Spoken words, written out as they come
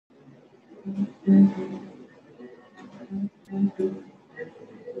Good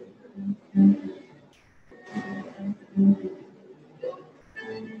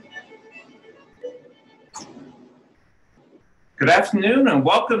afternoon and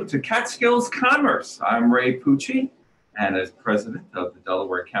welcome to Catskills Commerce. I'm Ray Pucci, and as president of the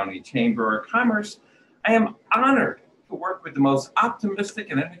Delaware County Chamber of Commerce, I am honored to work with the most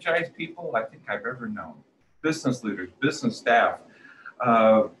optimistic and energized people I think I've ever known. Business leaders, business staff,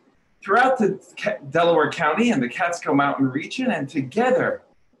 throughout the Delaware County and the Catskill Mountain region, and together,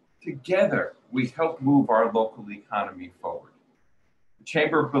 we help move our local economy forward. The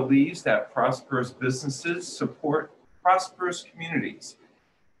Chamber believes that prosperous businesses support prosperous communities.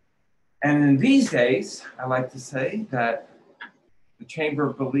 And in these days, I like to say that the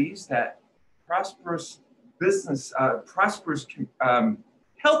Chamber believes that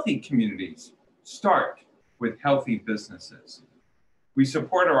healthy communities start with healthy businesses. We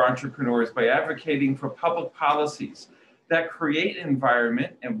support our entrepreneurs by advocating for public policies that create an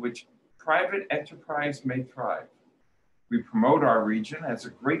environment in which private enterprise may thrive. We promote our region as a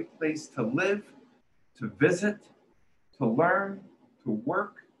great place to live, to visit, to learn, to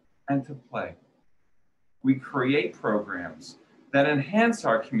work, and to play. We create programs that enhance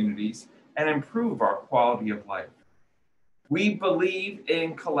our communities and improve our quality of life. We believe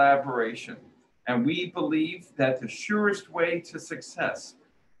in collaboration, and we believe that the surest way to success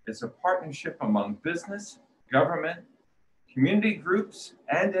is a partnership among business, government, community groups,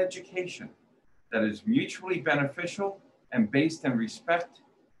 and education that is mutually beneficial and based in respect,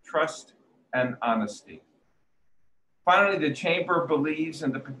 trust, and honesty. Finally, the Chamber believes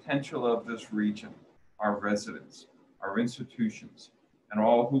in the potential of this region, our residents, our institutions, and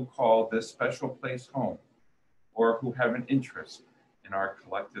all who call this special place home, or who have an interest in our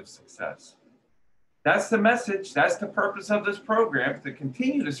collective success. That's the message, that's the purpose of this program, to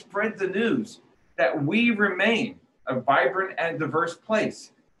continue to spread the news that we remain a vibrant and diverse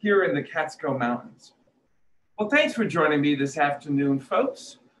place here in the Catskill Mountains. Well, thanks for joining me this afternoon,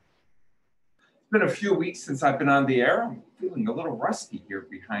 folks. It's been a few weeks since I've been on the air. I'm feeling a little rusty here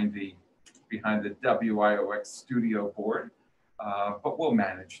behind the WIOX studio board, but we'll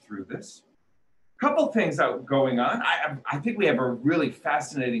manage through this. A couple things going on. I think we have a really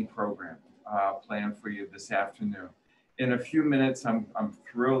fascinating program planned for you this afternoon. In a few minutes, I'm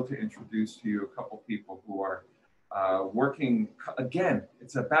thrilled to introduce to you a couple people who are working, again,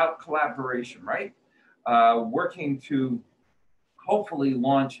 it's about collaboration, right? Working to hopefully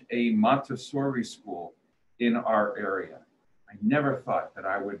launch a Montessori school in our area. I never thought that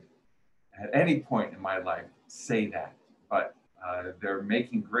I would, at any point in my life, say that, but they're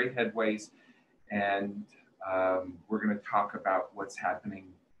making great headways, and we're going to talk about what's happening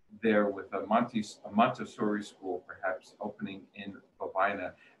there with a Montessori school perhaps opening in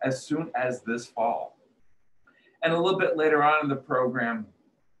Bovina as soon as this fall. And a little bit later on in the program,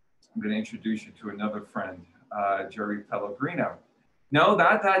 I'm going to introduce you to another friend, Jerry Pellegrino. No,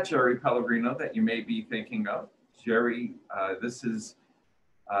 not that Jerry Pellegrino that you may be thinking of. Jerry, this is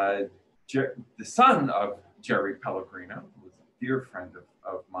the son of Jerry Pellegrino, who was a dear friend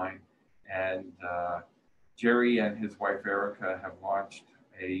of mine. And Jerry and his wife Erica have launched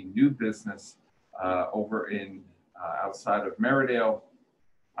a new business over in outside of Maridale,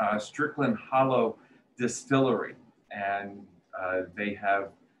 Strickland Hollow Distillery. And they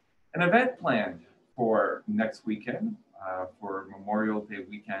have an event planned for next weekend, for Memorial Day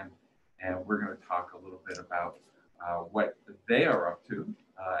weekend, and we're going to talk a little bit about what they are up to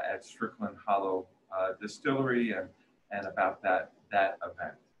at Strickland Hollow Distillery and about that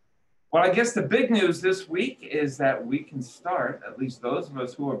event. Well, I guess the big news this week is that we can start, at least those of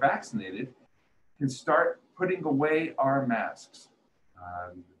us who are vaccinated, can start putting away our masks.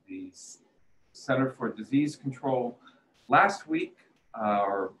 The Center for Disease Control last week,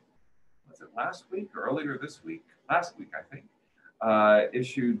 or was it last week or earlier this week? Last week, I think,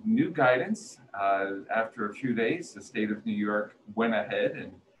 issued new guidance. After a few days, the state of New York went ahead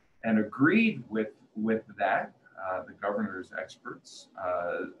and agreed with that. The governor's experts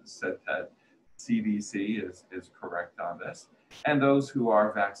said that CDC is correct on this, and those who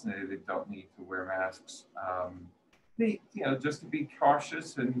are vaccinated don't need to wear masks. Just to be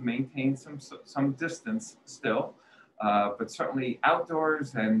cautious and maintain some distance still, but certainly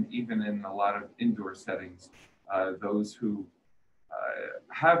outdoors and even in a lot of indoor settings, those who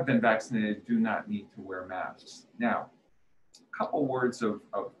have been vaccinated do not need to wear masks. Now, a couple words of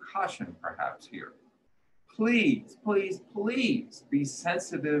caution perhaps here. Please, please, please be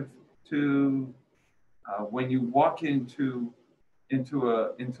sensitive to when you walk into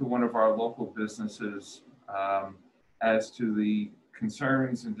one of our local businesses as to the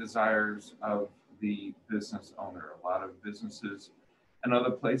concerns and desires of the business owner. A lot of businesses and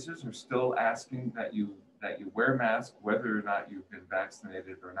other places are still asking that you wear masks, whether or not you've been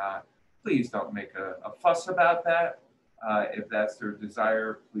vaccinated or not. Please don't make a fuss about that. If that's their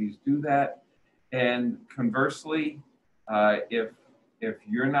desire, please do that. And conversely, if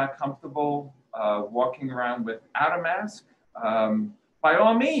you're not comfortable walking around without a mask, by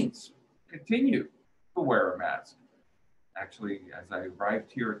all means, continue to wear a mask. Actually, as I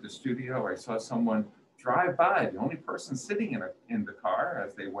arrived here at the studio, I saw someone drive by. The only person sitting in the car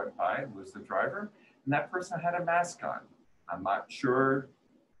as they went by was the driver, and that person had a mask on. I'm not sure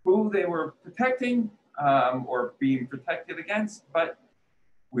who they were protecting or being protected against, but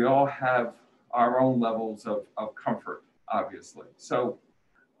we all have our own levels of comfort, obviously. So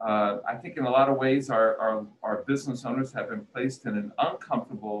I think in a lot of ways, our business owners have been placed in an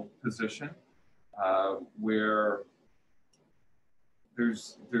uncomfortable position where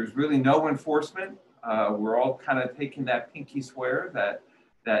there's really no enforcement. We're all kind of taking that pinky swear that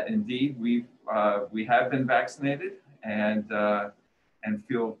indeed we have been vaccinated and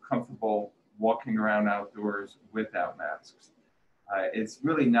feel comfortable walking around outdoors without masks. It's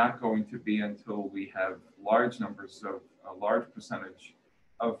really not going to be until we have large numbers of a large percentage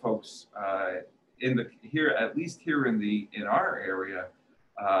of folks at least here in our area,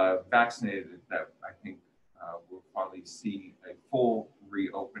 vaccinated, that I think we'll probably see a full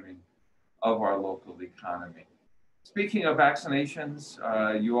reopening of our local economy. Speaking of vaccinations,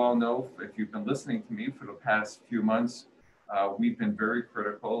 you all know, if you've been listening to me for the past few months, we've been very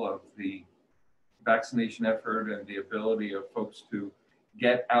critical of the vaccination effort and the ability of folks to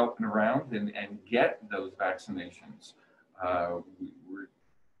get out and around and get those vaccinations. Our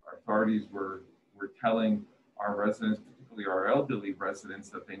authorities were telling our residents, particularly our elderly residents,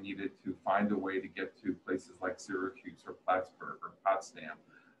 that they needed to find a way to get to places like Syracuse or Plattsburgh or Potsdam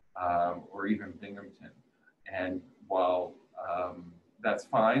or even Binghamton. And while that's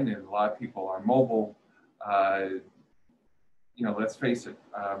fine, and a lot of people are mobile, let's face it,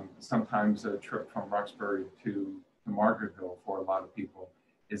 sometimes a trip from Roxbury to Margaretville for a lot of people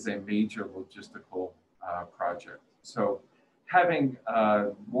is a major logistical project. So having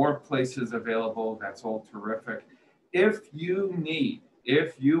more places available, that's all terrific. If you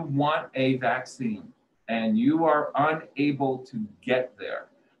want a vaccine and you are unable to get there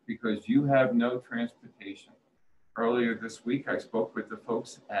because you have no transportation, earlier this week, I spoke with the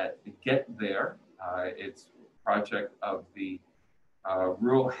folks at Get There. It's a project of the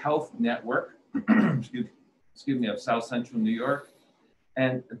Rural Health Network, excuse me, of South Central New York,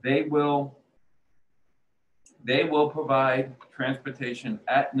 and they will provide transportation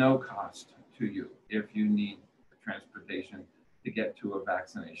at no cost to you if you need transportation to get to a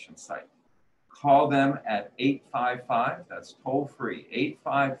vaccination site. Call them at 855, that's toll free,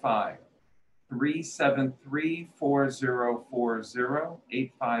 855 373-4040,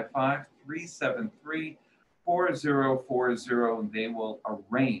 855-373-4040, and they will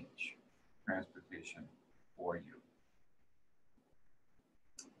arrange transportation for you.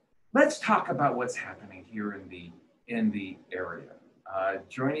 Let's talk about what's happening here in the area.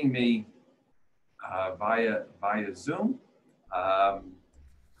 Joining me via Zoom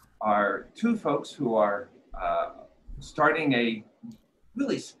are two folks who are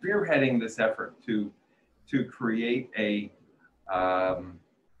really spearheading this effort to create a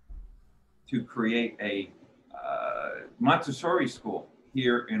Montessori school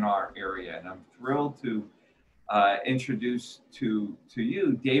here in our area, and I'm thrilled to introduce to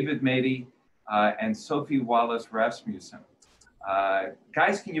you David Madie and Sophie Wallas Rasmussen.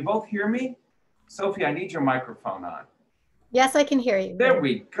 Guys, can you both hear me? Sophie, I need your microphone on. Yes, I can hear you. There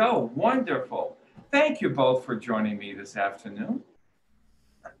we go. Wonderful. Thank you both for joining me this afternoon.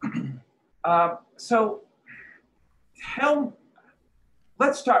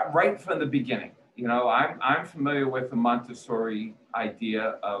 Let's start right from the beginning. You know, I'm familiar with the Montessori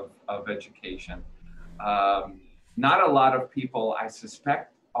idea of education. Not a lot of people, I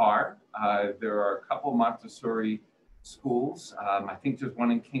suspect, are. There are a couple Montessori schools. I think there's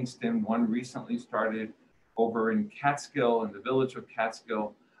one in Kingston, one recently started over in Catskill, in the village of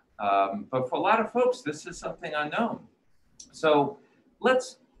Catskill. But for a lot of folks, this is something unknown. So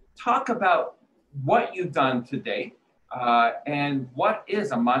let's talk about what you've done to date and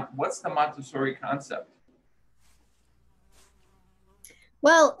what's the Montessori concept?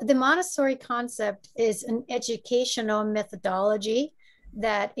 Well, the Montessori concept is an educational methodology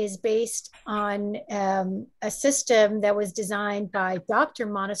that is based on a system that was designed by Dr.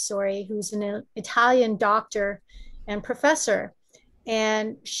 Montessori, who's an Italian doctor and professor.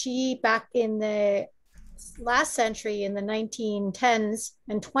 And she, back in the last century, in the 1910s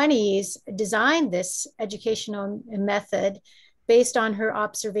and 20s, designed this educational method based on her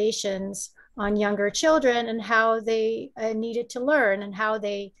observations on younger children and how they needed to learn and how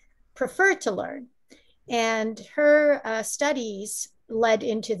they preferred to learn. And her studies led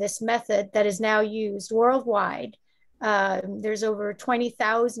into this method that is now used worldwide. There's over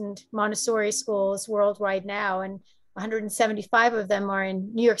 20,000 Montessori schools worldwide now, and 175 of them are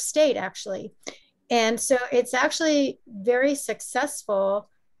in New York State, actually. And so it's actually very successful.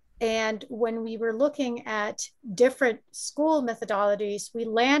 And when we were looking at different school methodologies, we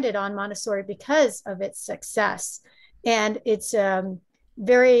landed on Montessori because of its success and its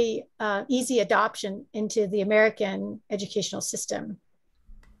very easy adoption into the American educational system.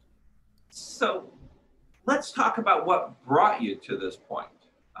 So let's talk about what brought you to this point.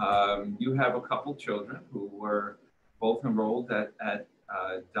 You have a couple children who were both enrolled at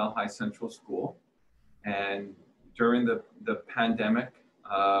Delhi Central School. And during the pandemic,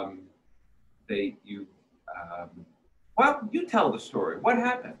 well, you tell the story. What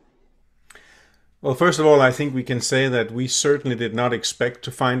happened? Well, first of all, I think we can say that we certainly did not expect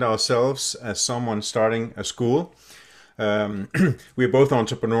to find ourselves as someone starting a school. We're both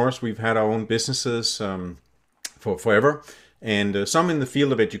entrepreneurs. We've had our own businesses for forever, and some in the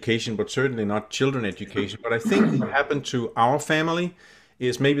field of education, but certainly not children education. But I think what happened to our family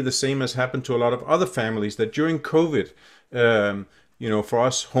is maybe the same as happened to a lot of other families, that during COVID, for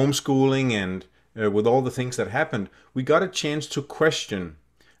us homeschooling and with all the things that happened, we got a chance to question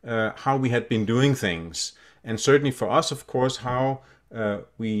how we had been doing things. And certainly for us, of course, how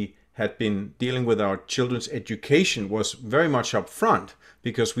we had been dealing with our children's education was very much up front,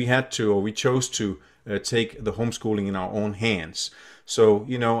 because we had to, or we chose to take the homeschooling in our own hands. So,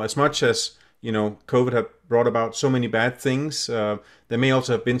 as much as, COVID had brought about so many bad things, there may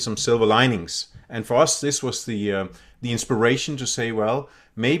also have been some silver linings. And for us, this was the inspiration to say, well,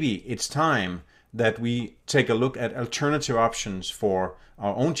 maybe it's time that we take a look at alternative options for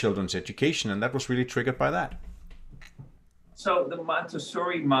our own children's education. And that was really triggered by that. So the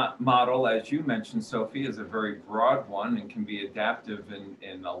Montessori model, as you mentioned, Sophie, is a very broad one and can be adaptive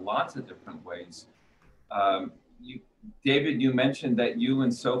in lots of different ways. David, you mentioned that you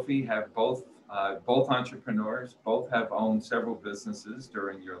and Sophie have both entrepreneurs, both have owned several businesses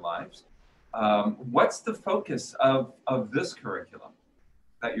during your lives. What's the focus of this curriculum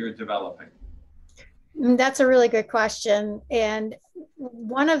that you're developing? That's a really good question. And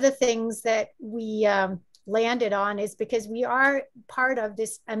one of the things that we landed on is because we are part of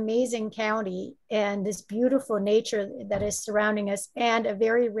this amazing county and this beautiful nature that is surrounding us and a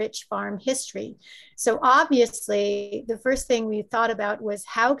very rich farm history. So obviously, the first thing we thought about was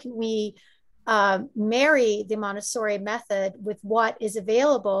how can we marry the Montessori method with what is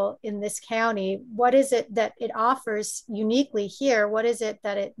available in this county? What is it that it offers uniquely here? What is it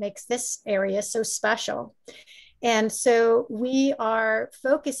that it makes this area so special? And so we are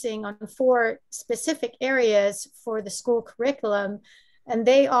focusing on 4 specific areas for the school curriculum, and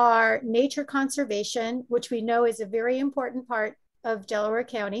they are nature conservation, which we know is a very important part of Delaware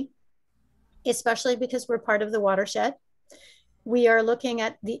County, especially because we're part of the watershed. We are looking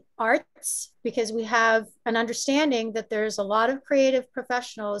at the arts because we have an understanding that there's a lot of creative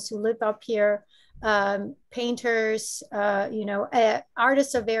professionals who live up here, painters,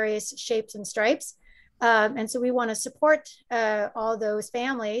 artists of various shapes and stripes. And so we want to support all those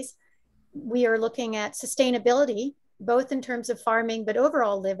families. We are looking at sustainability, both in terms of farming, but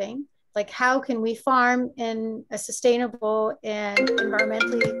overall living. Like, how can we farm in a sustainable and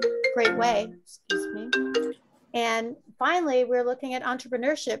environmentally great way? Excuse me. And finally, we're looking at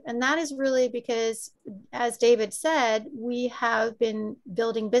entrepreneurship. And that is really because, as David said, we have been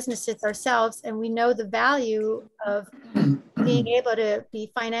building businesses ourselves, and we know the value of being able to be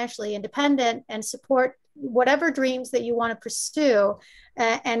financially independent and support whatever dreams that you want to pursue,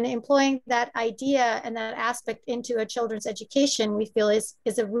 and employing that idea and that aspect into a children's education, we feel is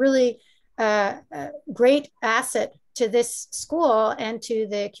a really great asset to this school and to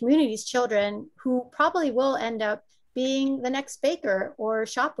the community's children, who probably will end up being the next baker or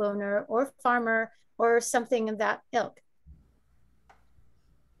shop owner or farmer or something of that ilk.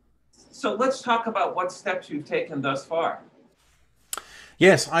 So let's talk about what steps you've taken thus far.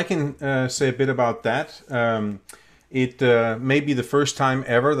 Yes, I can say a bit about that. It may be the first time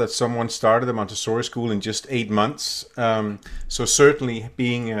ever that someone started a Montessori school in just 8 months. So certainly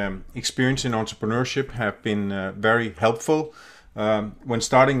being experienced in entrepreneurship have been very helpful. When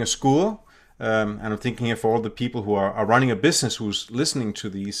starting a school, and I'm thinking here for all the people who are running a business who's listening to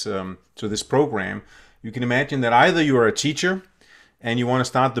these to this program, you can imagine that either you are a teacher and you want to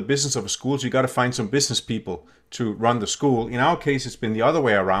start the business of a school, so you got to find some business people to run the school. In our case, it's been the other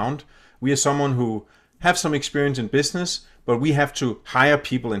way around. We are someone who have some experience in business, but we have to hire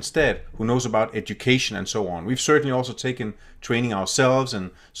people instead who knows about education and so on. We've certainly also taken training ourselves,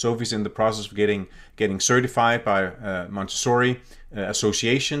 and Sophie's in the process of getting certified by Montessori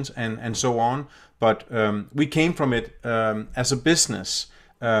associations and so on. But we came from it as a business.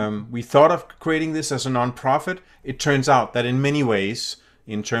 We thought of creating this as a nonprofit. It turns out that in many ways,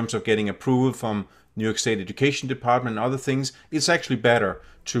 in terms of getting approval from New York State Education Department and other things, it's actually better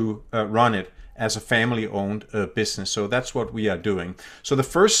to run it as a family-owned business. So that's what we are doing. So the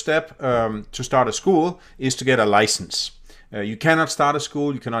first step to start a school is to get a license. You cannot start a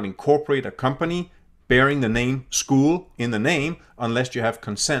school, you cannot incorporate a company bearing the name school in the name unless you have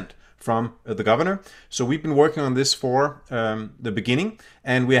consent from the governor. So we've been working on this for the beginning,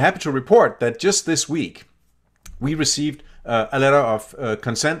 and we're happy to report that just this week we received a letter of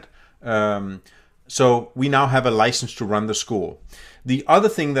consent. So we now have a license to run the school. The other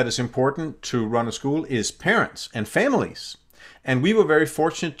thing that is important to run a school is parents and families. And we were very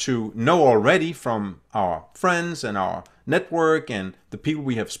fortunate to know already from our friends and our network and the people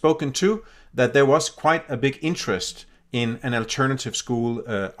we have spoken to that there was quite a big interest in an alternative school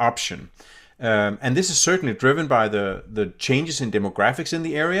option. And this is certainly driven by the changes in demographics in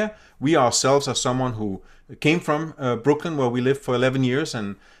the area. We ourselves are someone who came from Brooklyn, where we lived for 11 years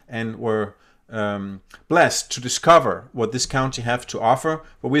and were blessed to discover what this county have to offer,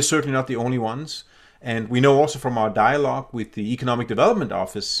 but we're certainly not the only ones. And we know also from our dialogue with the Economic Development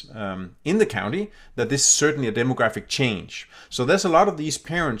Office in the county that this is certainly a demographic change. So there's a lot of these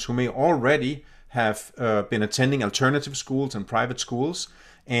parents who may already have been attending alternative schools and private schools,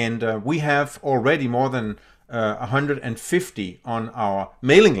 and we have already more than 150 on our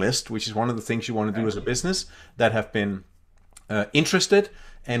mailing list, which is one of the things you want to do as a business, that have been interested.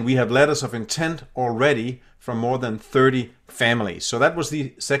 And we have letters of intent already from more than 30 families. So that was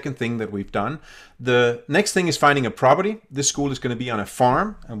the second thing that we've done. The next thing is finding a property. This school is going to be on a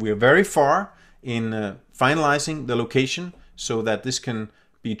farm, and we are very far in finalizing the location so that this can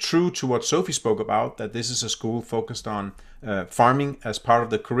be true to what Sophie spoke about, that this is a school focused on farming as part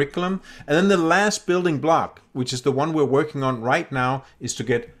of the curriculum. And then the last building block, which is the one we're working on right now, is to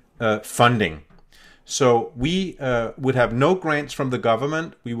get funding. So we would have no grants from the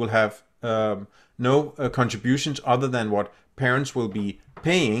government. We will have no contributions other than what parents will be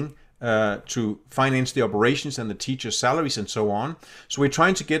paying to finance the operations and the teachers' salaries and so on. So we're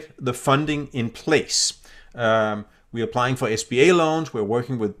trying to get the funding in place. We're applying for SBA loans. We're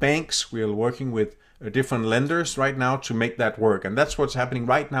working with banks. We're working with different lenders right now to make that work. And that's what's happening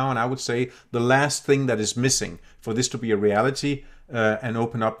right now. And I would say the last thing that is missing for this to be a reality and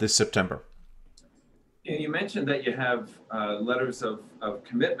open up this September. You mentioned that you have letters of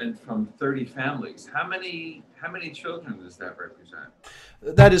commitment from 30 families. How many children does that represent?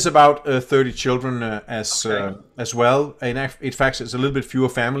 That is about 30 children as well. In fact, it's a little bit fewer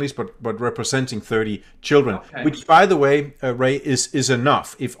families, but representing 30 children, which, by the way, Ray, is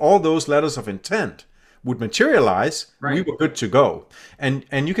enough. If all those letters of intent would materialize, we were good to go.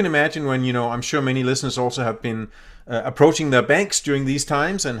 And you can imagine when, I'm sure many listeners also have been approaching their banks during these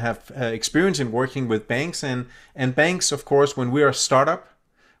times and have experience in working with banks. And banks, of course, when we're a startup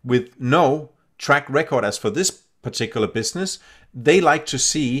with no track record as for this particular business, they like to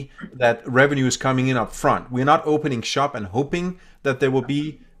see that revenue is coming in up front. We're not opening shop and hoping that there will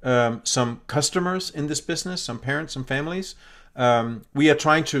be some customers in this business, some parents, some families. We are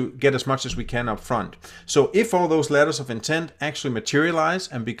trying to get as much as we can up front. So if all those letters of intent actually materialize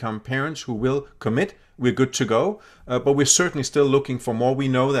and become parents who will commit, we're good to go. But we're certainly still looking for more. We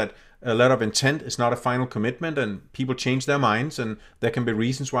know that a letter of intent is not a final commitment, and people change their minds, and there can be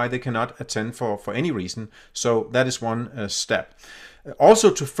reasons why they cannot attend for any reason. So that is one step. Also,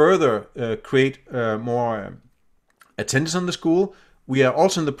 to further create more attendance on the school, we are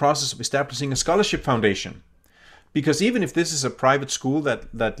also in the process of establishing a scholarship foundation. Because even if this is a private school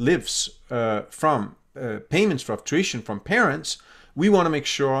that lives from payments for tuition from parents, we want to make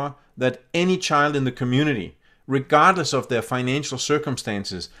sure that any child in the community, regardless of their financial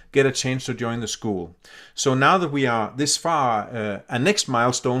circumstances, get a chance to join the school. So now that we are this far, a next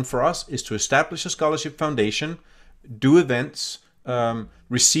milestone for us is to establish a scholarship foundation, do events,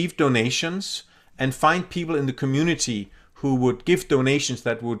 receive donations, and find people in the community who would give donations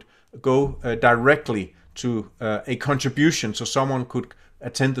that would go directly to a contribution, so someone could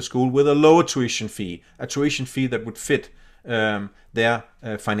attend the school with a lower tuition fee, a tuition fee that would fit their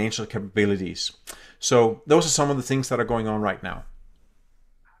financial capabilities. So those are some of the things that are going on right now.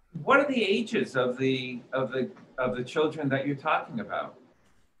 what are the ages of the children that you're talking about?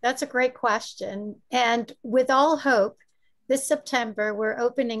 That's a great question. And with all hope, this September, we're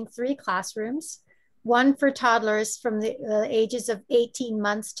opening 3 classrooms, one for toddlers from the ages of 18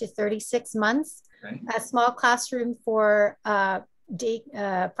 months to 36 months, Okay. a small classroom for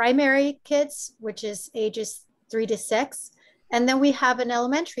primary kids, which is ages 3 to 6. And then we have an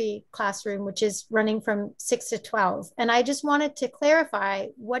elementary classroom, which is running from 6 to 12. And I just wanted to clarify,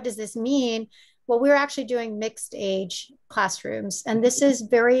 what does this mean? Well, we're actually doing mixed age classrooms, and this is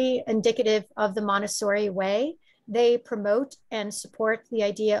very indicative of the Montessori way. They promote and support the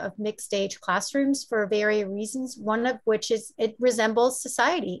idea of mixed age classrooms for various reasons, one of which is it resembles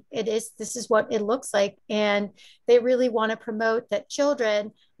society. This is what it looks like. And they really want to promote that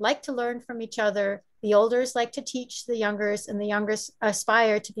children like to learn from each other. The olders like to teach the youngers, and the youngers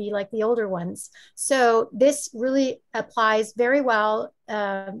aspire to be like the older ones. So this really applies very well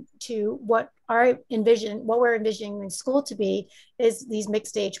to what we're envisioning the school to be, is these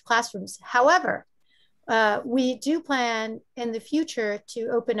mixed age classrooms. However, we do plan in the future to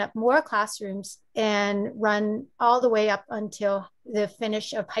open up more classrooms and run all the way up until the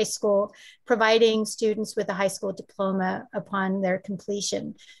finish of high school, providing students with a high school diploma upon their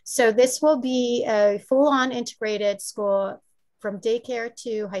completion. So this will be a full-on integrated school from daycare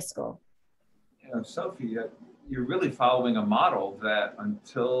to high school. You know, Sophie, you're really following a model that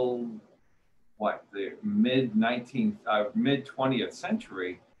until the mid 20th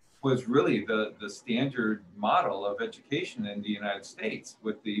century was really the standard model of education in the United States,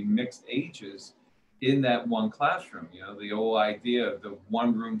 with the mixed ages in that one classroom, you know, the whole idea of the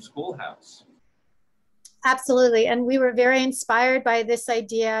one-room schoolhouse. Absolutely. And we were very inspired by this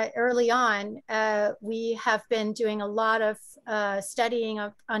idea early on. We have been doing a lot of studying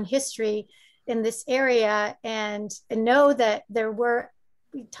on history in this area, and know that there were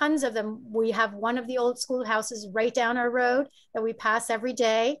tons of them. We have one of the old schoolhouses right down our road that we pass every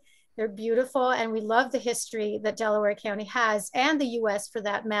day. They're beautiful, and we love the history that Delaware County has, and the US for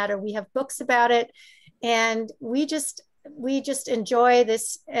that matter. We have books about it, and we just enjoy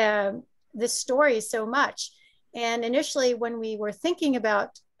this story so much. And initially, when we were thinking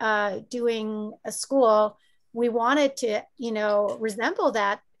about doing a school, we wanted to, resemble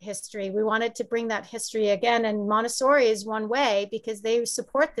that history. We wanted to bring that history again, and Montessori is one way, because they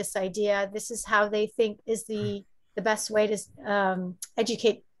support this idea. This is how they think is the best way to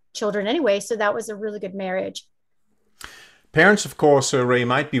educate children anyway. So that was a really good marriage. Parents, of course, Ray,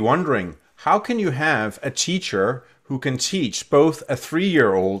 might be wondering, how can you have a teacher who can teach both a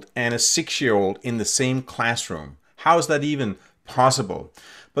 3-year-old and a 6-year-old in the same classroom? How is that even possible?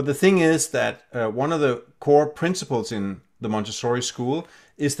 But the thing is that one of the core principles in the Montessori school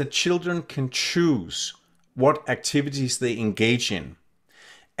is that children can choose what activities they engage in.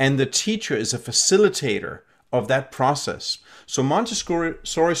 And the teacher is a facilitator of that process. So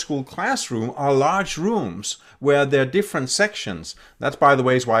Montessori school classroom are large rooms where there are different sections. That's, by the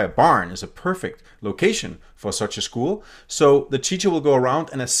way, is why a barn is a perfect location for such a school. So the teacher will go around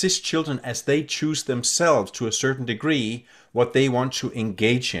and assist children as they choose themselves, to a certain degree, what they want to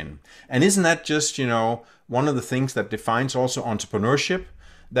engage in. And isn't that just, one of the things that defines also entrepreneurship?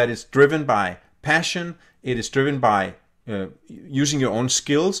 That is driven by passion, it is driven by using your own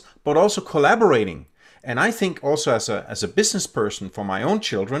skills, but also collaborating. And I think also as a business person for my own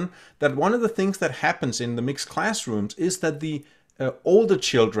children, that one of the things that happens in the mixed classrooms is that the older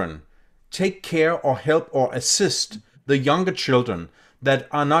children take care or help or assist the younger children that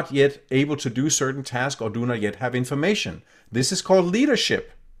are not yet able to do certain tasks or do not yet have information. This is called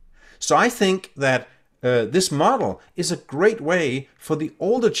leadership. So I think that this model is a great way for the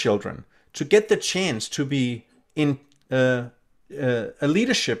older children to get the chance to be in a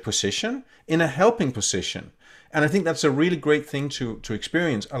leadership position, in a helping position. And I think that's a really great thing to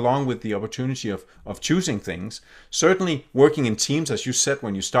experience, along with the opportunity of choosing things. Certainly working in teams, as you said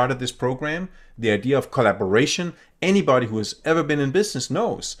when you started this program, the idea of collaboration. Anybody who has ever been in business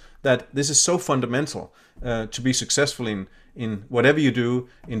knows that this is so fundamental to be successful in whatever you do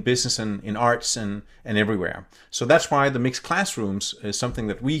in business and in arts and everywhere. So that's why the mixed classrooms is something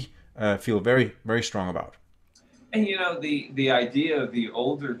that we feel very, very strong about. And the idea of the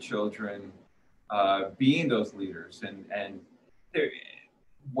older children being those leaders, and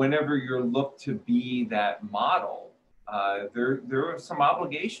whenever you're looked to be that model, there are some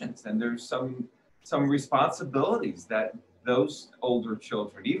obligations, and there's some responsibilities that those older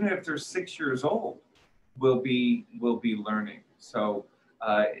children, even if they're 6 years old, will be learning. So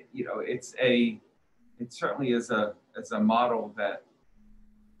it certainly is a model that,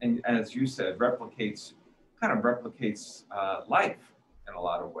 and as you said, replicates life. in a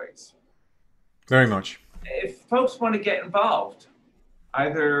lot of ways. Very much. If folks want to get involved,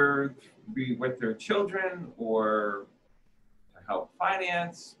 either be with their children or to help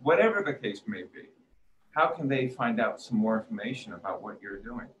finance, whatever the case may be, how can they find out some more information about what you're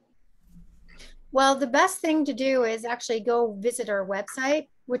doing? Well, the best thing to do is actually go visit our website,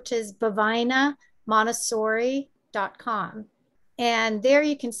 which is bovinamontessori.com. And there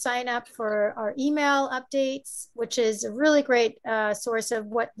you can sign up for our email updates, which is a really great source of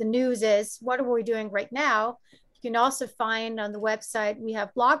what the news is. What are we doing right now? You can also find on the website, we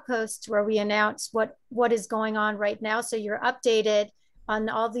have blog posts where we announce what is going on right now. So you're updated on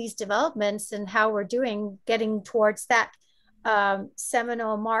all these developments and how we're doing, getting towards that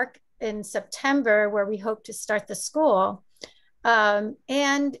seminal mark in September, where we hope to start the school.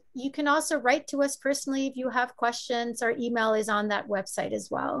 And you can also write to us personally if you have questions. Our email is on that website as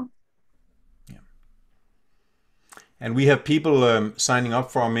well. Yeah. And we have people signing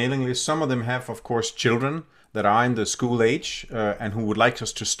up for our mailing list. Some of them have, of course, children that are in the school age and who would like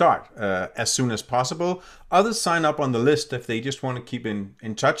us to start as soon as possible. Others sign up on the list if they just want to keep in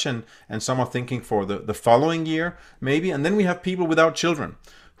touch, and some are thinking for the following year maybe. And then we have people without children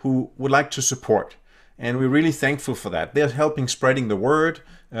who would like to support. And we're really thankful for that. They're helping spreading the word.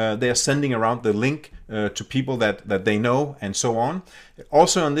 They're sending around the link to people that they know, and so on.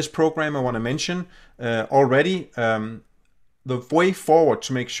 Also on this program, I want to mention already the way forward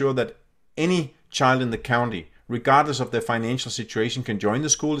to make sure that any child in the county, regardless of their financial situation, can join the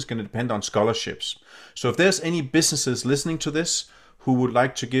school is going to depend on scholarships. So if there's any businesses listening to this who would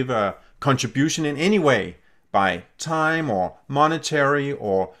like to give a contribution in any way, by time or monetary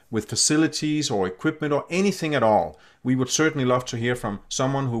or with facilities or equipment or anything at all, we would certainly love to hear from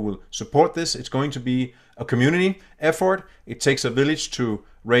someone who will support this. It's going to be a community effort. It takes a village to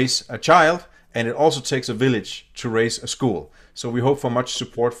raise a child, and it also takes a village to raise a school. So we hope for much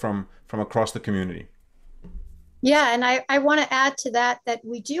support from across the community. Yeah, and I want to add to that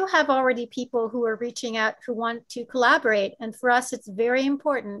we do have already people who are reaching out who want to collaborate. And for us, it's very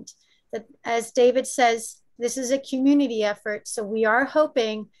important that, as David says, this is a community effort. So we are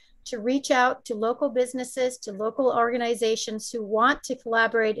hoping to reach out to local businesses, to local organizations who want to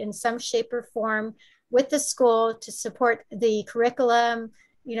collaborate in some shape or form with the school to support the curriculum,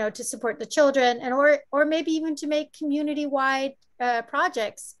 to support the children, and or maybe even to make community-wide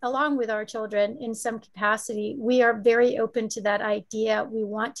projects along with our children in some capacity. We are very open to that idea. We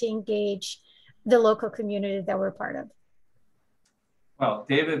want to engage the local community that we're part of. Well,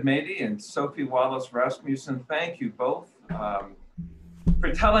 David Madie and Sophie Wallas Rasmussen, thank you both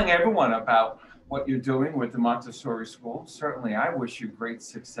for telling everyone about what you're doing with the Montessori school. Certainly, I wish you great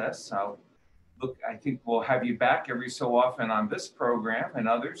success. I think we'll have you back every so often on this program and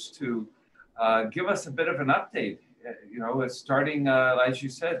others to give us a bit of an update. It's starting, as you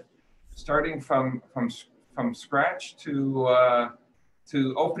said, starting from scratch to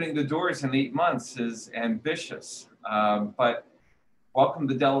opening the doors in 8 months is ambitious, but welcome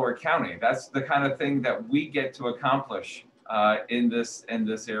to Delaware County. That's the kind of thing that we get to accomplish in this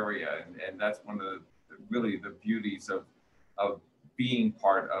area, and that's one of the beauties of being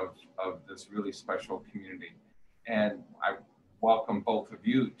part of this really special community. And I welcome both of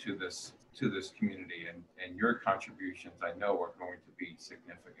you to this community, and your contributions I know are going to be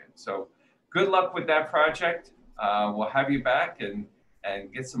significant. So good luck with that project. We'll have you back and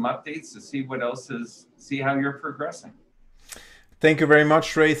get some updates to see how you're progressing. Thank you very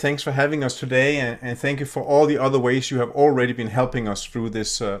much, Ray. Thanks for having us today, and thank you for all the other ways you have already been helping us through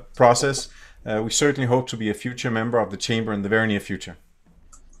this process. We certainly hope to be a future member of the Chamber in the very near future.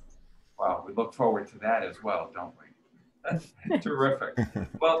 Well, we look forward to that as well, don't we? Terrific.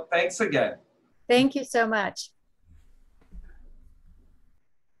 Well, thanks again. Thank you so much.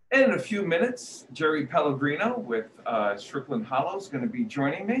 And in a few minutes, Jerry Pellegrino with Strickland Hollow is going to be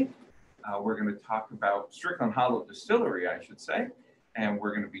joining me. We're going to talk about Strickland Hollow Distillery, I should say, and we're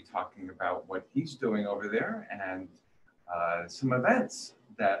going to be talking about what he's doing over there and some events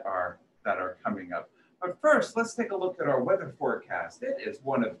that are coming up. But first, let's take a look at our weather forecast. It is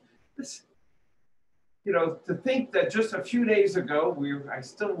one of this, to think that just a few days ago I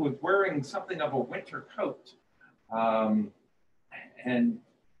still was wearing something of a winter coat, and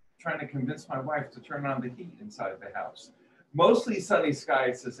trying to convince my wife to turn on the heat inside the house. Mostly sunny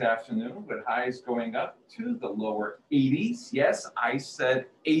skies this afternoon, with highs going up to the lower 80s. Yes, I said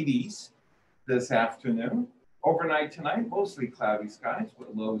 80s this afternoon. Overnight tonight, mostly cloudy skies, with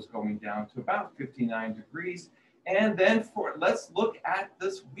lows going down to about 59 degrees. And then let's look at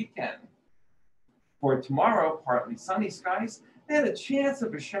this weekend. For tomorrow, partly sunny skies, and a chance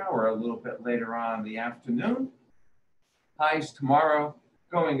of a shower a little bit later on in the afternoon. Highs tomorrow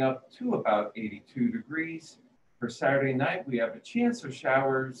going up to about 82 degrees. For Saturday night, we have a chance of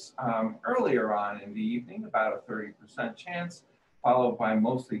showers earlier on in the evening, about a 30% chance, followed by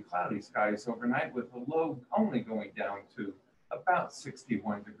mostly cloudy skies overnight with the low only going down to about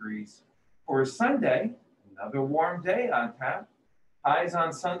 61 degrees. For Sunday, another warm day on tap. Highs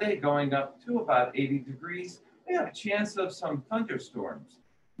on Sunday going up to about 80 degrees. We have a chance of some thunderstorms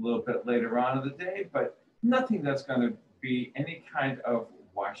a little bit later on in the day, but nothing that's going to be any kind of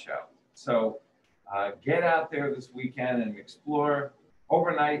washout. So get out there this weekend and explore.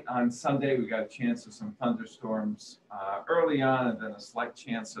 Overnight on Sunday, we got a chance of some thunderstorms early on, and then a slight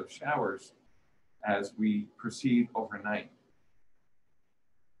chance of showers as we proceed overnight.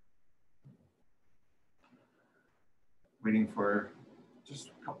 Waiting for just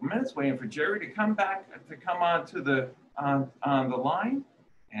a couple minutes, waiting for Jerry to come back, to come on to the on the line.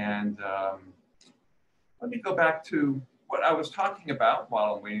 And let me go back to what I was talking about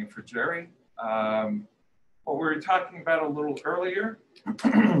while I'm waiting for Jerry. What we were talking about a little earlier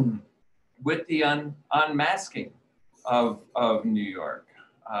with the unmasking of New York.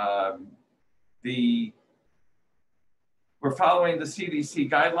 We're following the CDC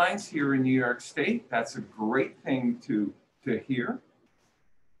guidelines here in New York State. That's a great thing to hear.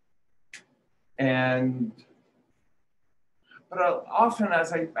 But often,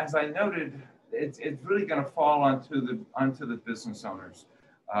 as I noted, it's really going to fall onto the business owners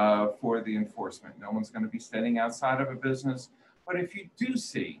for the enforcement. No one's going to be standing outside of a business. But if you do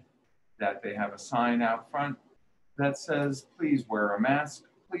see that they have a sign out front that says, please wear a mask,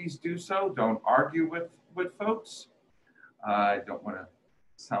 please do so. Don't argue with folks. I don't want to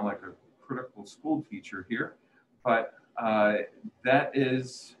sound like a critical school teacher here, but that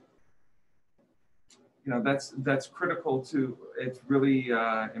is, that's critical to. It's really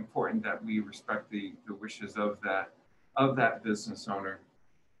important that we respect the wishes of that business owner,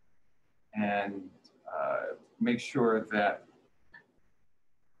 and make sure that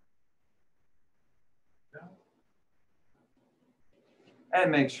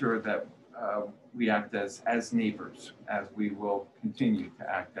we act as neighbors, as we will continue to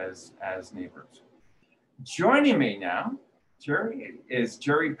act as neighbors. Joining me now, Jerry, is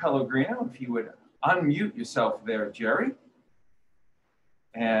Jerry Pellegrino. If you would unmute yourself there, Jerry.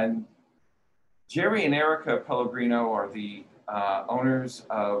 And Jerry and Erica Pellegrino are the owners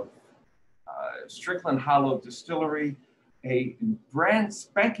of Strickland Hollow Distillery, a brand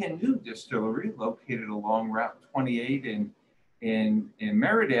spanking new distillery located along Route 28 in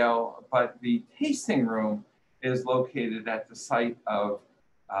Maryvale, but the tasting room is located at the site of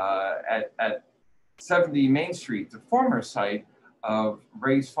at 70 Main Street, the former site of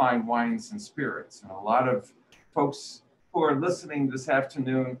Ray's Fine Wines and Spirits. And a lot of folks who are listening this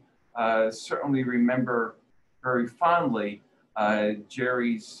afternoon certainly remember very fondly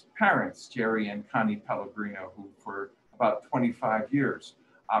Jerry's parents, Jerry and Connie Pellegrino, who for about 25 years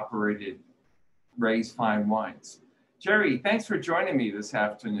operated Ray's Fine Wines. Jerry, thanks for joining me this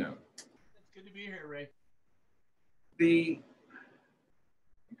afternoon. It's good to be here, Ray.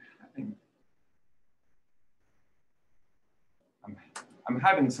 I'm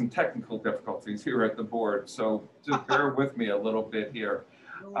having some technical difficulties here at the board, so just bear with me a little bit here.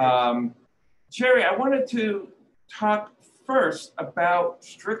 Jerry, I wanted to talk first about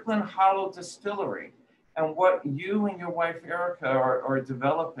Strickland Hollow Distillery and what you and your wife Erica are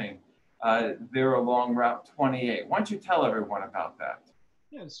developing there along Route 28. Why don't you tell everyone about that?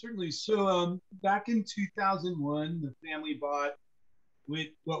 Yeah, certainly. So back in 2001, the family bought with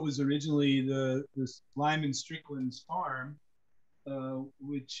what was originally the Lyman Strickland's farm,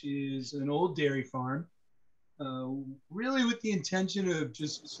 which is an old dairy farm, really with the intention of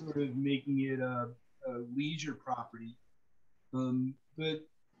just sort of making it a leisure property. But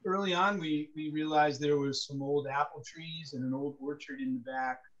early on, we realized there was some old apple trees and an old orchard in the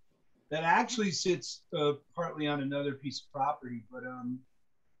back that actually sits partly on another piece of property. But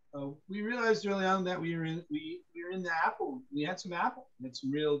we realized early on that we were in the apple. We had some apple. We had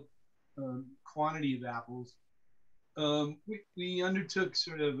some real quantity of apples. We undertook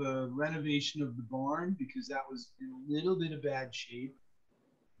sort of a renovation of the barn because that was in a little bit of bad shape.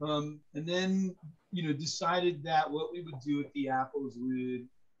 And then, decided that what we would do with the apples would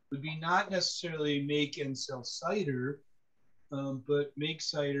be not necessarily make and sell cider, but make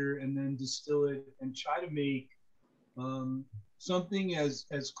cider and then distill it and try to make something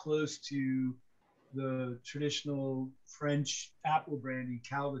as close to the traditional French apple brandy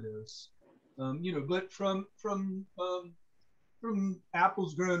Calvados. But from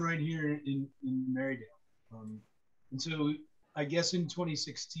apples grown right here in Maryvale. And so I guess in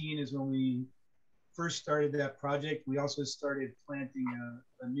 2016 is when we first started that project, we also started planting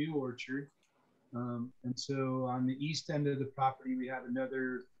a new orchard. And so on the east end of the property, we have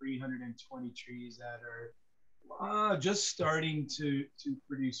another 320 trees that are just starting to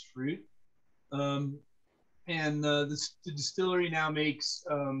produce fruit. And the distillery now makes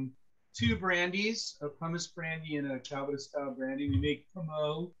two brandies, a pumice brandy and a Calvados style brandy. We make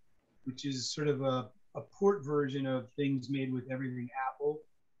Pommeau, which is sort of a port version of things made with everything apple.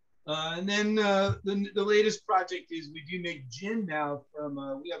 And then the latest project is we do make gin now from,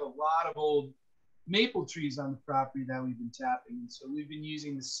 we have a lot of old maple trees on the property that we've been tapping. And so we've been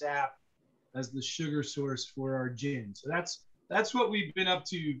using the sap as the sugar source for our gin. So that's what we've been up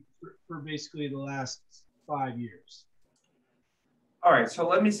to for basically the last 5 years. All right, so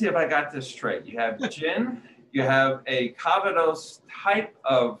let me see if I got this straight. You have gin, you have a Calvados type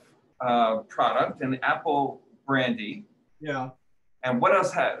of product, an apple brandy. Yeah. And what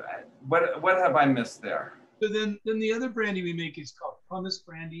else what have I missed there? So then the other brandy we make is called pumice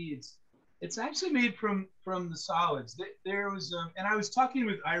brandy. It's actually made from the solids. There was and I was talking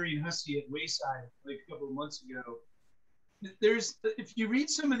with Irene Hussey at Wayside like a couple of months ago. If you read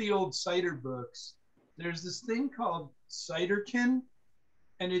some of the old cider books, there's this thing called ciderkin,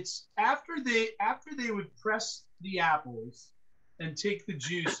 and it's after they would press the apples and take the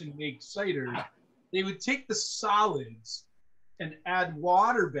juice and make cider, they would take the solids and add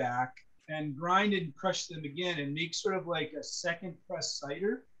water back and grind and crush them again and make sort of like a second press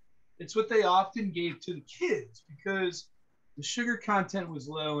cider. It's what they often gave to the kids because the sugar content was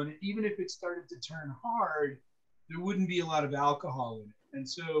low, and even if it started to turn hard, there wouldn't be a lot of alcohol in it. And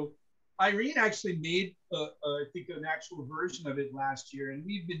so Irene actually made, I think, an actual version of it last year, and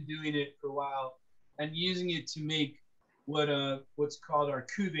we've been doing it for a while and using it to make what's called our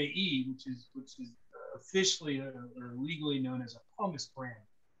Cuvée E, which is officially or legally known as a pumice brand.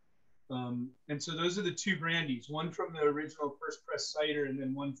 And so those are the two brandies, one from the original first press cider and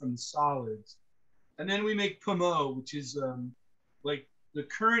then one from the solids. And then we make Pommeau, which is like the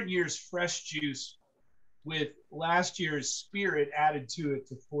current year's fresh juice with last year's spirit added to it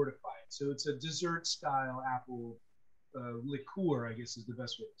to fortify it. So it's a dessert style apple liqueur, I guess is the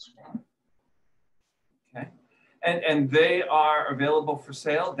best way to describe it. Okay. And they are available for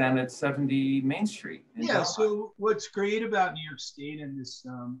sale down at 70 Main Street. Yeah, so what's great about New York State and this,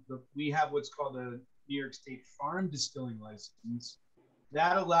 we have what's called a New York State farm distilling license.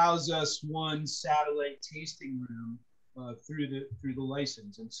 That allows us one satellite tasting room through the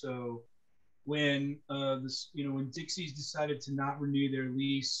license. And so when when Dixie's decided to not renew their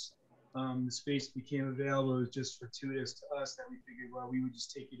lease, the space became available. It was just fortuitous to us that we figured, well, we would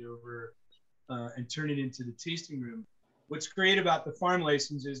just take it over and turn it into the tasting room. What's great about the farm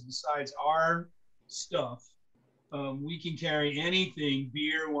license is besides our stuff, we can carry anything,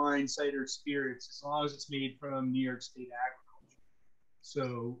 beer, wine, cider, spirits, as long as it's made from New York State agriculture.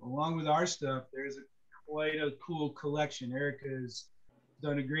 So along with our stuff, there's quite a cool collection. Erica's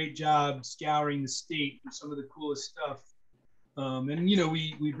done a great job scouring the state for some of the coolest stuff. And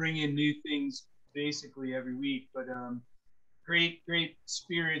we bring in new things basically every week, but great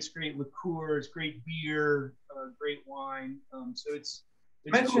spirits, great liqueurs, great beer, great wine. So it's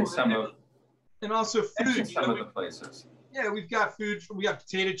mention cool. Some of and also food. Some of the places. Yeah, we've got food. We got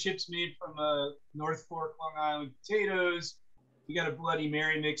potato chips made from North Fork, Long Island potatoes. We got a Bloody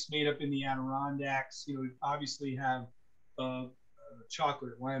Mary mix made up in the Adirondacks. We obviously have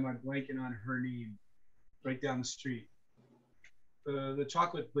chocolate. Why am I blanking on her name? Right down the street. The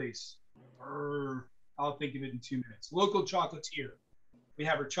chocolate place. I'll think of it in 2 minutes. Local chocolatier. We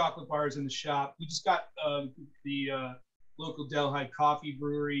have our chocolate bars in the shop. We just got the local Delhi Coffee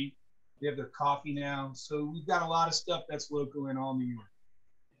Brewery. We have their coffee now. So we've got a lot of stuff that's local in all New York.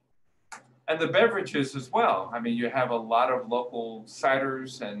 And the beverages as well. I mean, you have a lot of local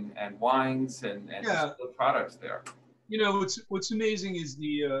ciders and wines and products there. What's amazing is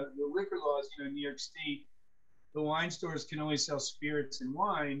the liquor laws. In New York State, the wine stores can only sell spirits and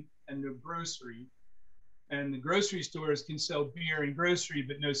wine, and no grocery. And the grocery stores can sell beer and grocery,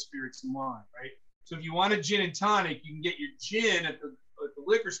 but no spirits and wine, right? So if you want a gin and tonic, you can get your gin at the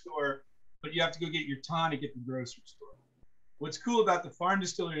liquor store, but you have to go get your tonic at the grocery store. What's cool about the farm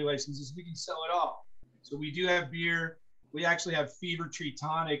distillery license is we can sell it all. So we do have beer. We actually have Fever Tree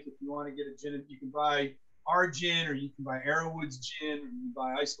Tonic. If you want to get a gin, you can buy our gin, or you can buy Arrowwood's gin, or you can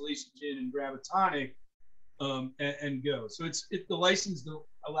buy Isolation Gin and grab a tonic and go. So the license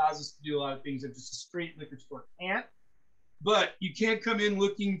allows us to do a lot of things that just a straight liquor store can't. But you can't come in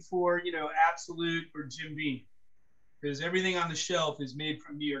looking for, Absolute or Jim Beam, because everything on the shelf is made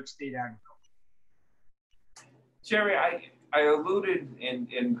from New York State agriculture. Jerry, I alluded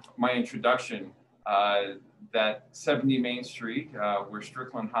in my introduction that 70 Main Street, where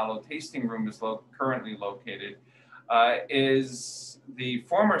Strickland Hollow Tasting Room is currently located, is the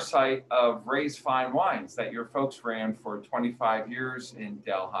former site of Ray's Fine Wines that your folks ran for 25 years in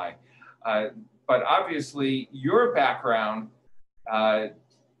Delhi. But obviously, your background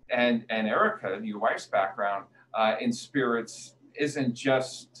and Erica, your wife's background in spirits isn't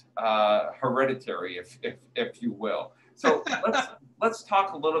just hereditary, if you will. So let's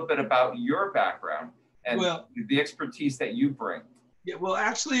talk a little bit about your background and the expertise that you bring. Yeah, well,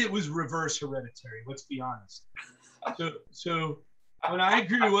 actually, it was reverse hereditary. Let's be honest. So when I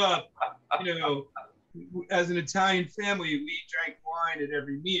grew up, you know, as an Italian family, we drank wine at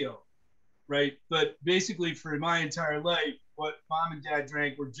every meal, right? But basically, for my entire life, what mom and dad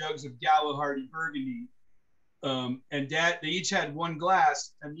drank were jugs of Gallo-Hardy Burgundy. And dad, they each had one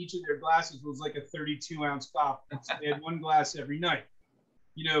glass, and each of their glasses was like a 32-ounce bottle. So they had one glass every night.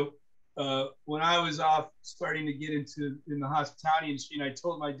 You know, when I was off starting to get in the hospitality industry, and I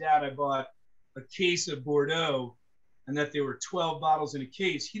told my dad I bought a case of Bordeaux, and that there were 12 bottles in a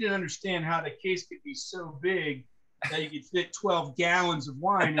case, he didn't understand how the case could be so big that you could fit 12 gallons of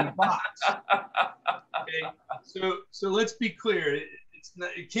wine in a box. Okay, so let's be clear.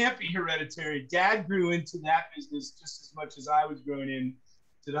 It can't be hereditary. Dad grew into that business just as much as I was growing into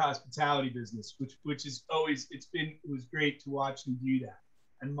the hospitality business, which is always, it was great to watch him do that,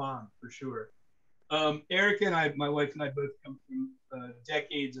 and mom for sure. Erica and I, my wife and I, both come from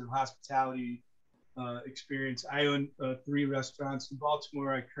decades of hospitality experience. I own 3 restaurants in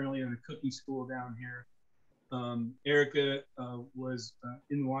Baltimore. I currently own a cooking school down here. Erica was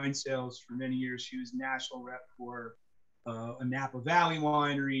in wine sales for many years. She was national rep for a Napa Valley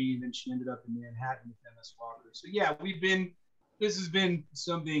winery, and then she ended up in Manhattan with MS Walker. So yeah, this has been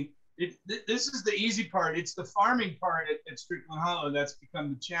something, this is the easy part. It's the farming part at Strickland Hollow that's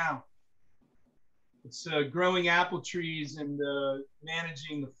become the challenge. It's growing apple trees and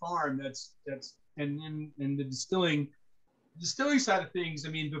managing the farm. And then the distilling side of things. I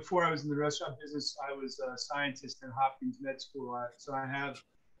mean, before I was in the restaurant business, I was a scientist at Hopkins Med School. So I have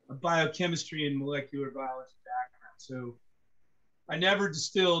a biochemistry and molecular biology background. So I never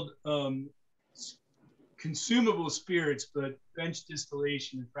distilled consumable spirits, but bench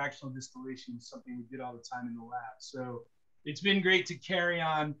distillation and fractional distillation is something we did all the time in the lab. So it's been great to carry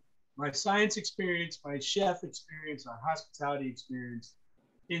on my science experience, my chef experience, our hospitality experience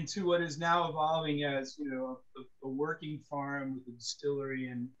into what is now evolving as, you know, a working farm with a distillery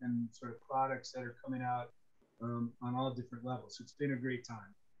and sort of products that are coming out on all different levels. It's been a great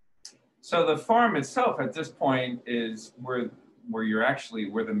time. So the farm itself at this point is where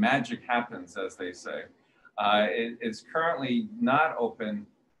the magic happens, as they say. It's currently not open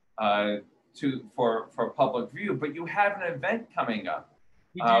for public view, but you have an event coming up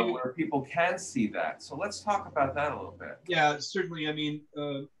where people can see that. So let's talk about that a little bit. Yeah, certainly. I mean,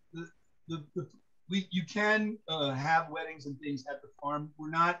 you can have weddings and things at the farm. We're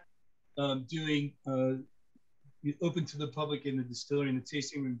not doing open to the public in the distillery and the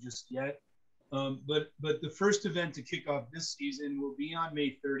tasting room just yet. But the first event to kick off this season will be on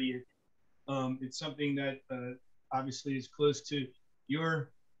May 30th. It's something that obviously is close to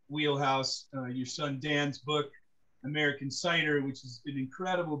your wheelhouse. Your son Dan's book, American Cider, which is an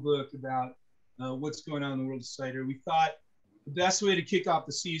incredible book about what's going on in the world of cider. We thought the best way to kick off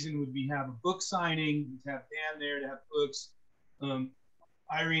the season would be have a book signing, to have Dan there to have books.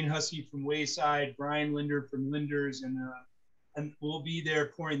 Irene Hussey from Wayside, Brian Linder from Linders, and we'll be there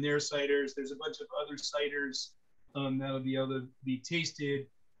pouring their ciders. There's a bunch of other ciders that'll be able to be tasted.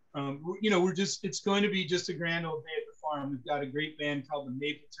 You know, it's going to be just a grand old day at the farm. We've got a great band called the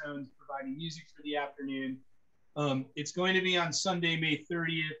Maple Tones providing music for the afternoon. It's going to be on Sunday, May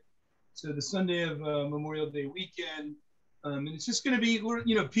 30th. So the Sunday of Memorial Day weekend. And it's just going to be,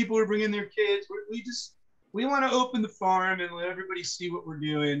 people are bringing their kids. We want to open the farm and let everybody see what we're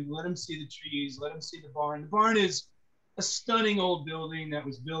doing. Let them see the trees. Let them see the barn. The barn is a stunning old building that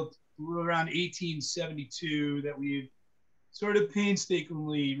was built around 1872 that we've sort of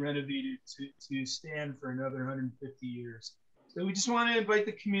painstakingly renovated to stand for another 150 years. So we just want to invite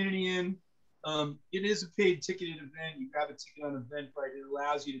the community in. It is a paid ticketed event. You grab a ticket on Eventbrite. It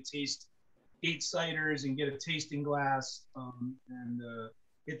allows you to taste 8 ciders and get a tasting glass and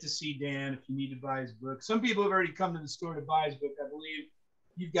get to see Dan if you need to buy his book. Some people have already come to the store to buy his book. I believe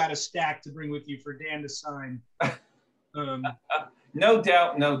you've got a stack to bring with you for Dan to sign. No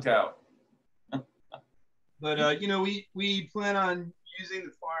doubt, no doubt. But, we plan on using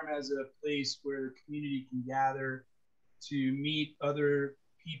the farm as a place where the community can gather to meet other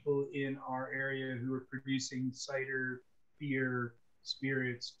people in our area who are producing cider, beer,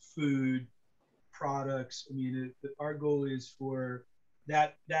 spirits, food, products. I mean, our goal is for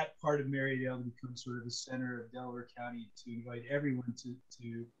that part of Maryvale to become sort of the center of Delaware County, to invite everyone to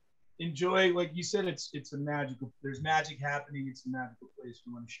enjoy. Like you said, it's a magical. There's magic happening. It's a magical place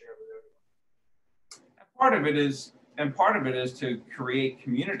we want to share with everyone. Part of it is to create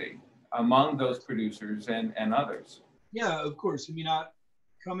community among those producers and others. Yeah, of course. I mean,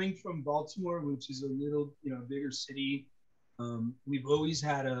 coming from Baltimore, which is a little, bigger city, we've always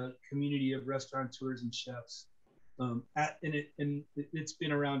had a community of restaurateurs and chefs. It's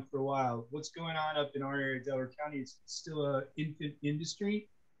been around for a while. What's going on up in our area, Delaware County, it's still an infant industry,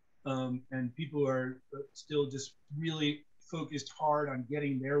 and people are still just really focused hard on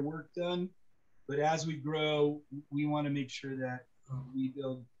getting their work done. But as we grow, we want to make sure that we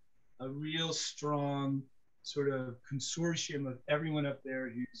build a real strong sort of consortium of everyone up there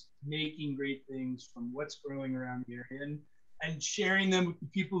who's making great things from what's growing around the area, and sharing them with the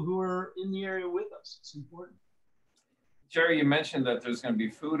people who are in the area with us. It's important. Jerry, you mentioned that there's going to be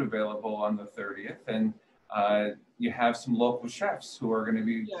food available on the 30th, and you have some local chefs who are going to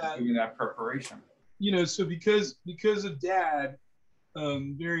be doing that preparation. So because of Dad,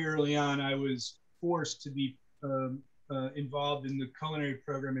 very early on, I was forced to be involved in the culinary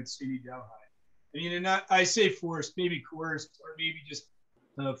program at SUNY Delhi. I mean, and I say forced, maybe coerced, or maybe just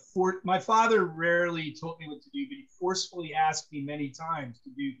my father rarely told me what to do, but he forcefully asked me many times to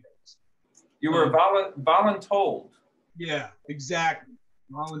do things. You were voluntold. Yeah, exactly.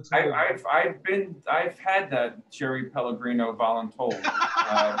 Voluntold. I've had that Jerry Pellegrino voluntold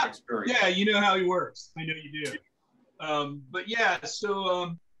experience. Yeah, you know how he works. I know you do. But yeah,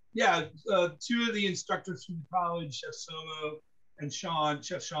 so two of the instructors from the college, Chef Somo and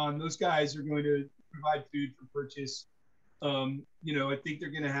Chef Sean, those guys are going to provide food for purchase. I think they're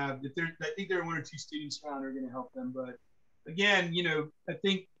going to have, I think there are one or two students around who are going to help them. But again, I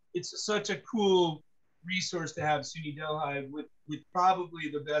think it's such a cool resource to have SUNY Delhi with probably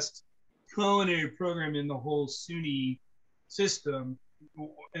the best culinary program in the whole SUNY system,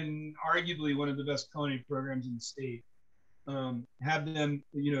 and arguably one of the best culinary programs in the state. Have them,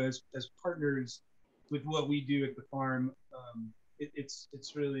 as partners with what we do at the farm. It's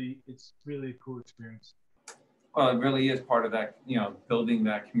really a cool experience. Well, it really is part of that, building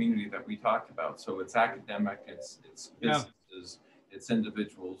that community that we talked about. So it's academic, it's businesses, it's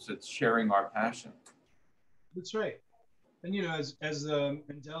individuals, it's sharing our passion. That's right. And as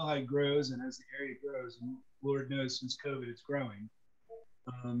Delhi grows and as the area grows, and Lord knows since COVID it's growing,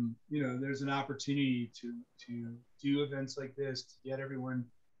 there's an opportunity to do events like this, to get everyone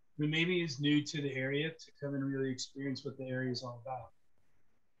who maybe is new to the area to come and really experience what the area is all about.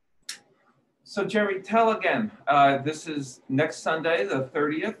 So Jerry, tell again, this is next Sunday, the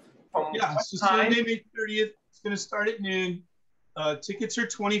 30th. So Sunday, May 30th, it's going to start at noon. Tickets are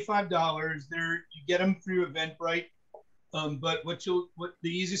 $25. You get them through Eventbrite. But the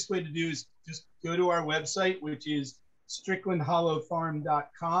easiest way to do is just go to our website, which is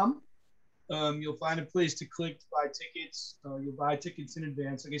stricklandhollowfarm.com. You'll find a place to click to buy tickets. You'll buy tickets in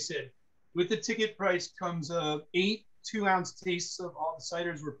advance. Like I said, with the ticket price comes 8 2-ounce tastes of all the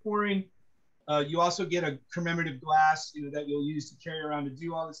ciders we're pouring. You also get a commemorative glass that you'll use to carry around to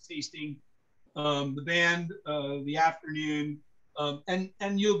do all this tasting. The band, the afternoon,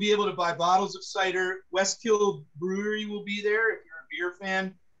 and you'll be able to buy bottles of cider. Westkill Brewery will be there. If you're a beer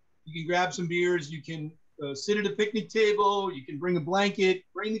fan, you can grab some beers. You can sit at a picnic table. You can bring a blanket,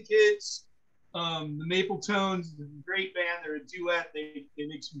 bring the kids. The Maple Tones, a great band. They're a duet. They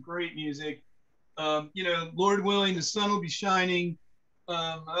make some great music. Lord willing, the sun will be shining.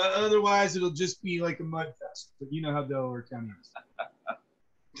 Otherwise, it'll just be like a mud fest. But you know how Delaware County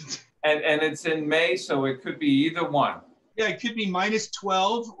is. And it's in May, so it could be either one. Yeah, it could be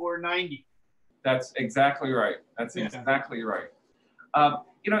 -12 or 90. That's exactly right. Exactly right.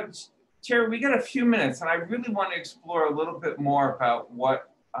 Jerry, we got a few minutes, and I really want to explore a little bit more about what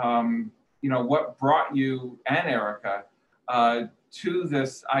brought you and Erica to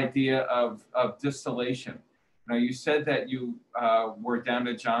this idea of distillation. You said that you were down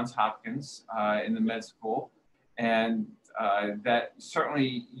at Johns Hopkins in the med school, and that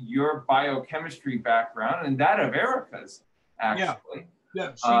certainly your biochemistry background and that of Erica's actually.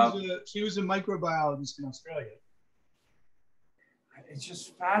 Yeah. She was a microbiologist in Australia. It's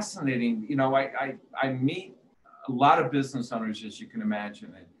just fascinating. I meet a lot of business owners, as you can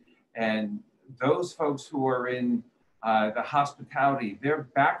imagine, and those folks who are in the hospitality, their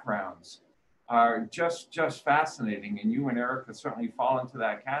backgrounds are just fascinating, and you and Erica certainly fall into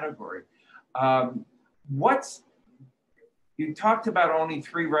that category. You talked about only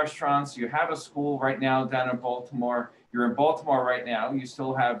 3 restaurants. You have a school right now down in Baltimore. You're in Baltimore right now. You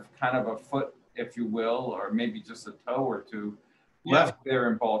still have kind of a foot if you will, or maybe just a toe or two Yeah. left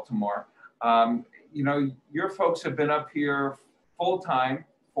there in Baltimore. You know, your folks have been up here full time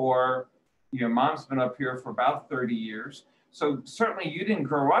for, your mom's been up here for about 30 years. So certainly you didn't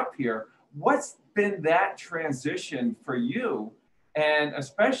grow up here. What's been that transition for you? And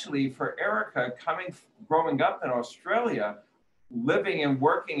especially for Erica, growing up in Australia, living and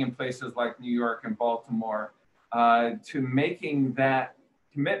working in places like New York and Baltimore, to making that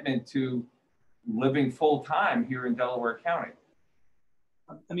commitment to living full time here in Delaware County.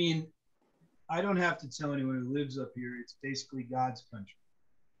 I mean, I don't have to tell anyone who lives up here, it's basically God's country.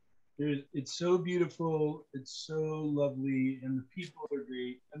 It's so beautiful, it's so lovely, and the people are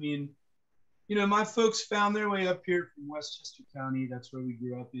great. I mean, you know, my folks found their way up here from Westchester County. That's where we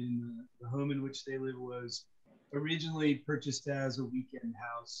grew up in. The home in which they live was originally purchased as a weekend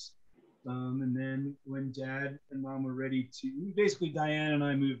house. And then when Dad and Mom were ready to, basically Diane and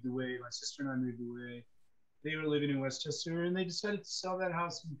I moved away, my sister and I moved away. They were living in Westchester, and they decided to sell that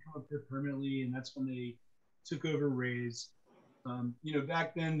house and come up here permanently. And that's when they took over Ray's. You know,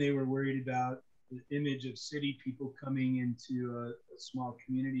 back then they were worried about the image of city people coming into a small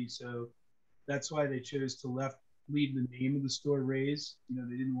community. So that's why they chose to leave the name of the store Ray's. You know,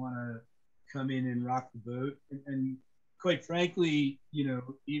 they didn't want to come in and rock the boat. And quite frankly, you know,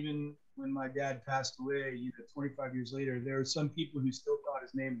 even when my dad passed away, you know, 25 years later, there were some people who still thought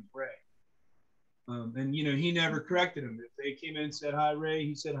his name was Ray. And, you know, he never corrected them. If they came in and said, "Hi, Ray,"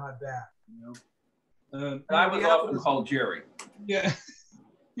 he said, "Hi, back," you know. I was often called Jerry. Yeah.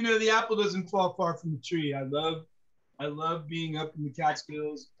 You know, the apple doesn't fall far from the tree. I love being up in the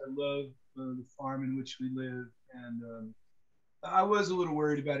Catskills. I love the farm in which we live. And I was a little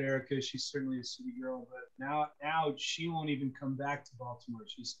worried about Erica. She's certainly a city girl, but now she won't even come back to Baltimore.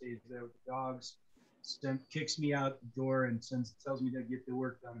 She stays there with the dogs, kicks me out the door, and tells me to get the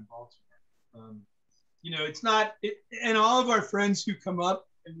work done in Baltimore. You know, and all of our friends who come up,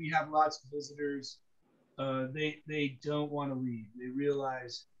 and we have lots of visitors, they don't want to leave. They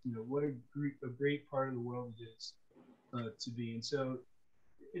realize, you know, what a great part of the world it is to be. And so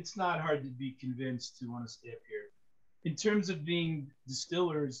it's not hard to be convinced to want to stay up here. In terms of being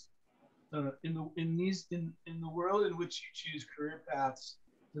distillers, in the world in which you choose career paths,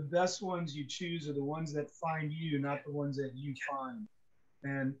 the best ones you choose are the ones that find you, not the ones that you find.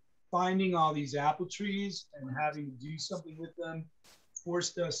 And finding all these apple trees and having to do something with them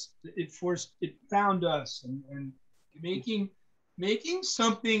it found us, and making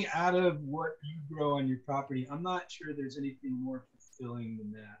something out of what you grow on your property. I'm not sure there's anything more fulfilling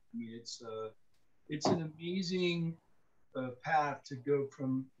than that. I mean, it's an amazing path to go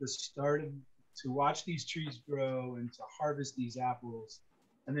from the start to watch these trees grow and to harvest these apples,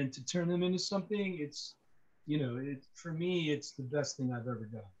 and then to turn them into something. It's, you know, for me, it's the best thing I've ever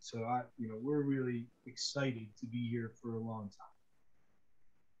done. So we're really excited to be here for a long time.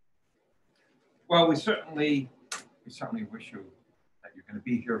 Well, we certainly wish you that you're going to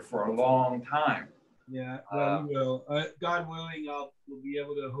be here for a long time. Yeah, well, we will. God willing, we'll be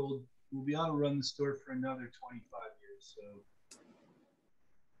able to run the store for another 25 years. So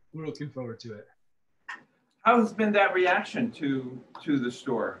we're looking forward to it. How has been that reaction to the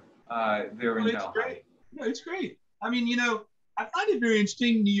store there in Delaware? It's great. No, it's great. I mean, you know, I find it very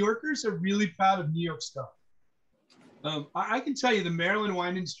interesting. New Yorkers are really proud of New York stuff. I can tell you the Maryland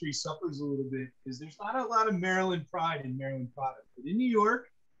wine industry suffers a little bit because there's not a lot of Maryland pride in Maryland products. But in New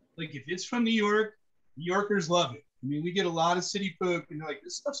York, like if it's from New York, New Yorkers love it. I mean, we get a lot of city folk and they're like,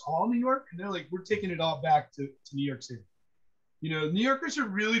 "This stuff's all New York?" And they're like, "We're taking it all back to New York City." You know, New Yorkers are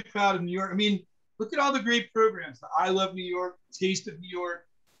really proud of New York. I mean, look at all the great programs. The I Love New York, Taste of New York.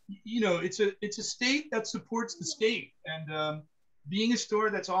 You know, it's a state that supports the state. And being a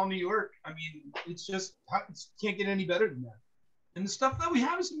store that's all New York, I mean, it can't get any better than that. And the stuff that we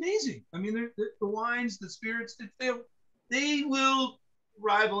have is amazing. I mean, the wines, the spirits, they will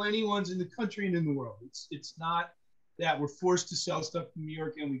rival anyone's in the country and in the world. It's not that we're forced to sell stuff from New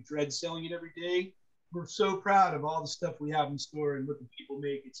York and we dread selling it every day. We're so proud of all the stuff we have in store and what the people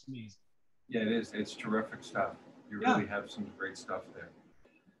make. It's amazing. Yeah, it is. It's terrific stuff. You really have some great stuff there.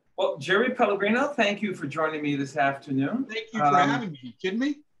 Well, Jerry Pellegrino, thank you for joining me this afternoon. Thank you for having me. You kidding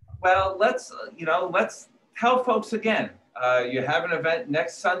me? Well, let's tell folks again. You have an event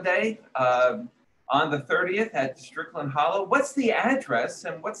next Sunday on the 30th at Strickland Hollow. What's the address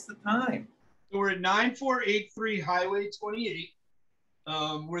and what's the time? So we're at 9483 Highway 28.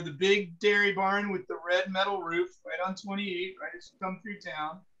 We're the big dairy barn with the red metal roof right on 28, right as you come through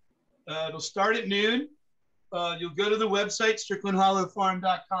town. It'll start at noon. You'll go to the website,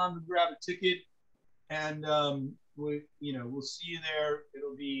 stricklandhollowfarm.com, to grab a ticket. And we'll see you there.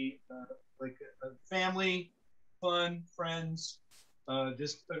 It'll be like a family, fun, friends,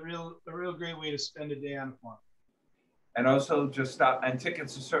 just a real great way to spend a day on a farm. And also just stop, and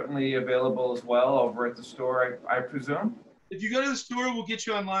tickets are certainly available as well over at the store, I presume? If you go to the store, we'll get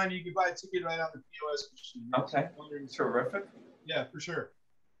you online. You can buy a ticket right on the POS machine. Okay, terrific. Yeah, for sure.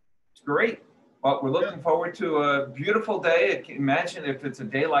 It's great. Well, we're looking forward to a beautiful day. Imagine if it's a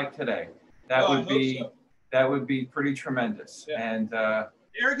day like today. That would be pretty tremendous. Yeah. And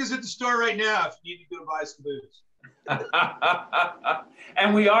Eric is at the store right now if you need to go buy some booze.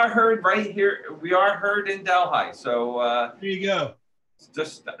 And we are heard right here. We are heard in Delhi. So there you go.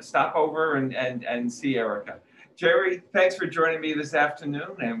 Just stop over and see Erica. Jerry, thanks for joining me this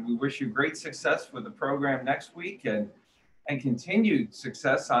afternoon, and we wish you great success with the program next week and continued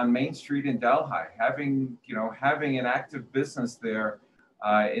success on Main Street in Delhi. Having an active business there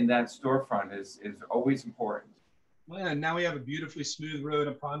in that storefront is always important. Well, and now we have a beautifully smooth road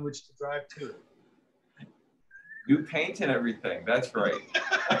upon which to drive to. New paint and everything. That's right.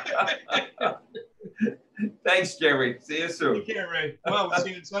 Thanks, Jerry. See you soon. Take care, Ray. Well, we'll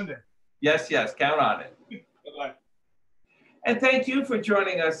see you on Sunday. Yes, count on it. Bye-bye. And thank you for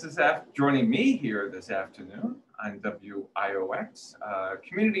joining me here this afternoon on WIOX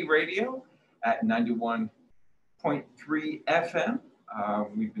Community Radio at 91.3 FM.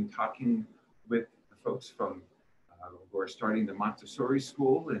 We've been talking with the folks from who are starting the Montessori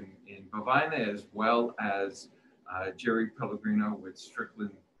school in Bovina, as well as Jerry Pellegrino with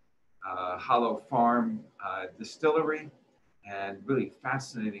Strickland Hollow Farm Distillery, and really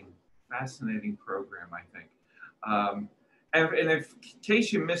fascinating program, I think. And in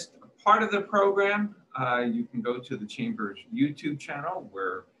case you missed part of the program, you can go to the Chamber's YouTube channel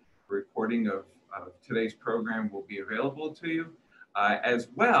where a recording of today's program will be available to you. As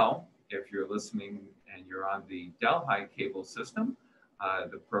well, if you're listening and you're on the Delhi cable system,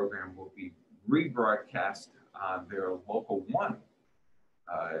 the program will be rebroadcast on their local one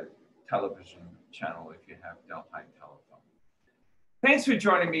television channel if you have Delhi telephone. Thanks for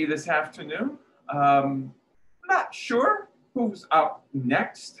joining me this afternoon. Not sure who's up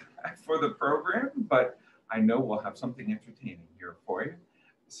next for the program, but I know we'll have something entertaining here for you.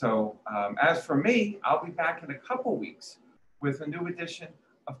 So as for me, I'll be back in a couple weeks with a new edition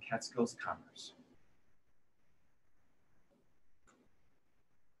of Catskills Commerce.